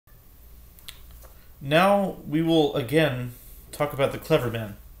Now we will again talk about the clever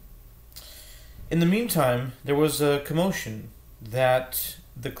man. In the meantime, there was a commotion that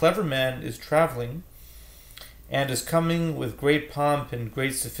the clever man is traveling and is coming with great pomp and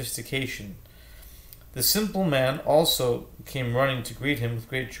great sophistication. The simple man also came running to greet him with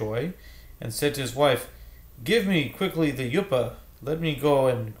great joy, and said to his wife, "Give me quickly the yuppah. Let me go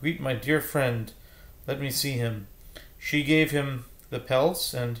and greet my dear friend. Let me see him." She gave him the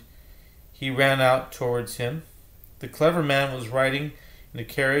pelts, and he ran out towards him. The clever man was riding in a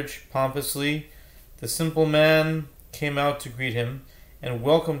carriage pompously. The simple man came out to greet him, and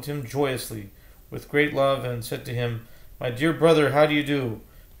welcomed him joyously, with great love, and said to him, "My dear brother, how do you do?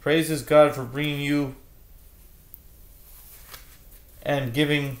 Praises God for bringing you and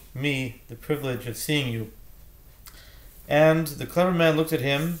giving me the privilege of seeing you." And the clever man looked at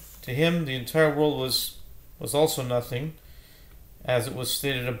him. To him the entire world was also nothing, as it was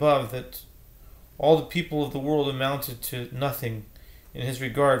stated above, that all the people of the world amounted to nothing in his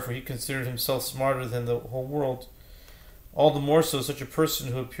regard, for he considered himself smarter than the whole world. All the more so such a person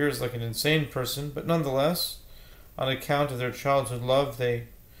who appears like an insane person, but nonetheless, on account of their childhood love,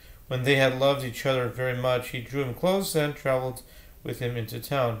 when they had loved each other very much, he drew him close and traveled with him into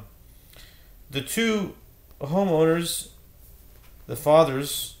town. The two homeowners, the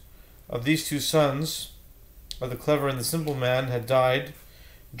fathers of these two sons, of the clever and the simple man, had died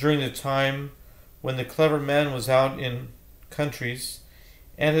during the time when the clever man was out in countries,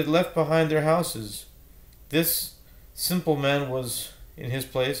 and had left behind their houses. This simple man was in his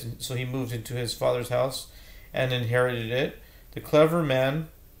place, and so he moved into his father's house and inherited it. The clever man,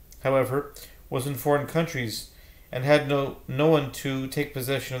 however, was in foreign countries, and had no one to take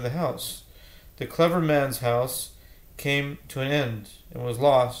possession of the house. The clever man's house came to an end, and was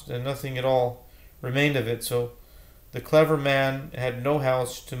lost, and nothing at all remained of it, so the clever man had no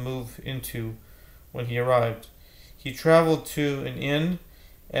house to move into when he arrived. He traveled to an inn,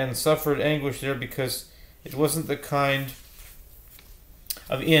 and suffered anguish there, because it wasn't the kind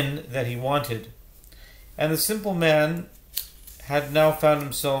of inn that he wanted. And the simple man had now found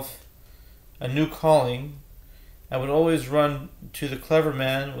himself a new calling, and would always run to the clever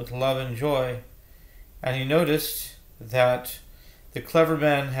man with love and joy. And he noticed that the clever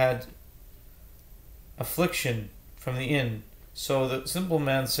man had affliction from the inn. So the simple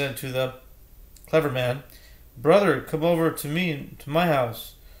man said to the clever man, "Brother, come over to me, to my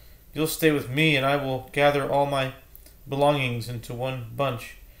house. You'll stay with me, and I will gather all my belongings into one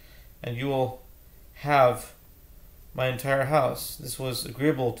bunch, and you will have my entire house." This was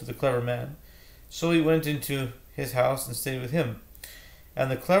agreeable to the clever man. So he went into his house and stayed with him.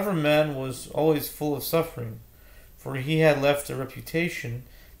 And the clever man was always full of suffering, for he had left a reputation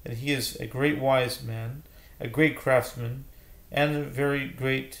that he is a great wise man, a great craftsman, and a very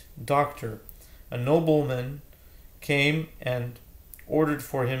great doctor. A nobleman came and ordered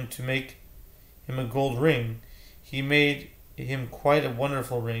for him to make him a gold ring. He made him quite a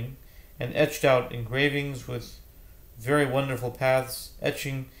wonderful ring, and etched out engravings with very wonderful paths,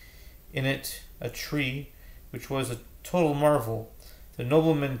 etching in it a tree, which was a total marvel. The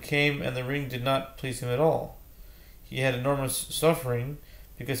nobleman came, and the ring did not please him at all. He had enormous suffering,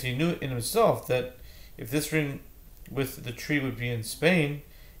 because he knew in himself that if this ring with the tree would be in Spain,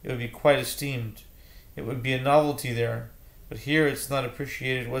 it would be quite esteemed. It would be a novelty there, but here it's not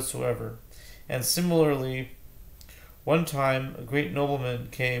appreciated whatsoever. And similarly, one time a great nobleman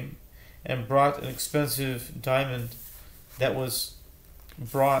came and brought an expensive diamond that was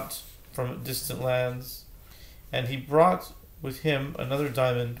brought from distant lands, and he brought with him another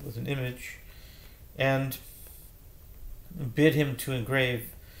diamond with an image, and bid him to engrave,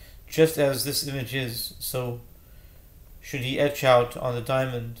 just as this image is, so should he etch out on the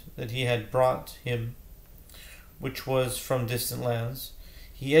diamond that he had brought him, which was from distant lands.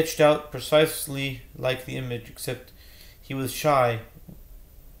 He etched out precisely like the image, except he was shy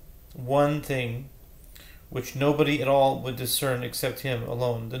one thing which nobody at all would discern except him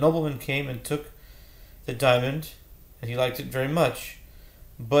alone. The nobleman came and took the diamond, and he liked it very much,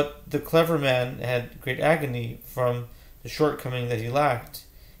 but the clever man had great agony from the shortcoming that he lacked.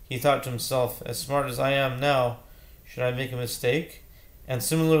 He thought to himself, "As smart as I am now, should I make a mistake?" And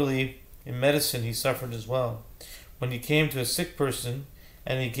similarly, in medicine he suffered as well. When he came to a sick person,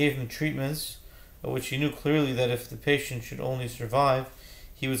 and he gave him treatments, of which he knew clearly that if the patient should only survive,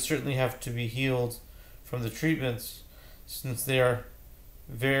 he would certainly have to be healed from the treatments, since they are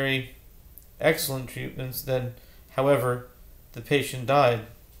very excellent treatments, then, however, the patient died.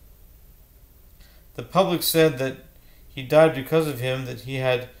 The public said that he died because of him, that he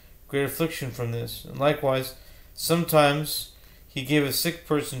had great affliction from this, and likewise, sometimes he gave a sick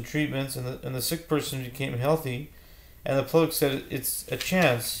person treatments, and the sick person became healthy, and the Plug said it's a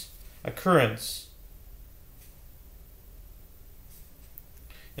chance occurrence.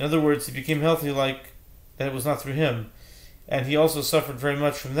 In other words, he became healthy like that it was not through him, and he also suffered very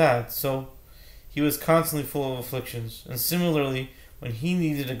much from that, so he was constantly full of afflictions. And similarly, when he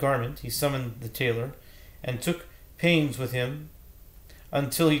needed a garment, he summoned the tailor, and took pains with him,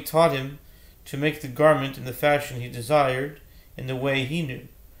 until he taught him to make the garment in the fashion he desired, in the way he knew.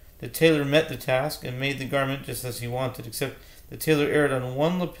 The tailor met the task, and made the garment just as he wanted, except the tailor erred on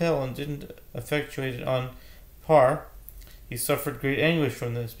one lapel, and didn't effectuate it on par. He suffered great anguish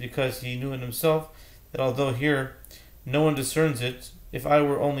from this, because he knew in himself that although here no one discerns it, if I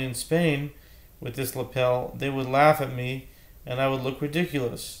were only in Spain with this lapel, they would laugh at me, and I would look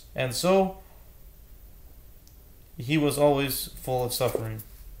ridiculous. And so he was always full of suffering.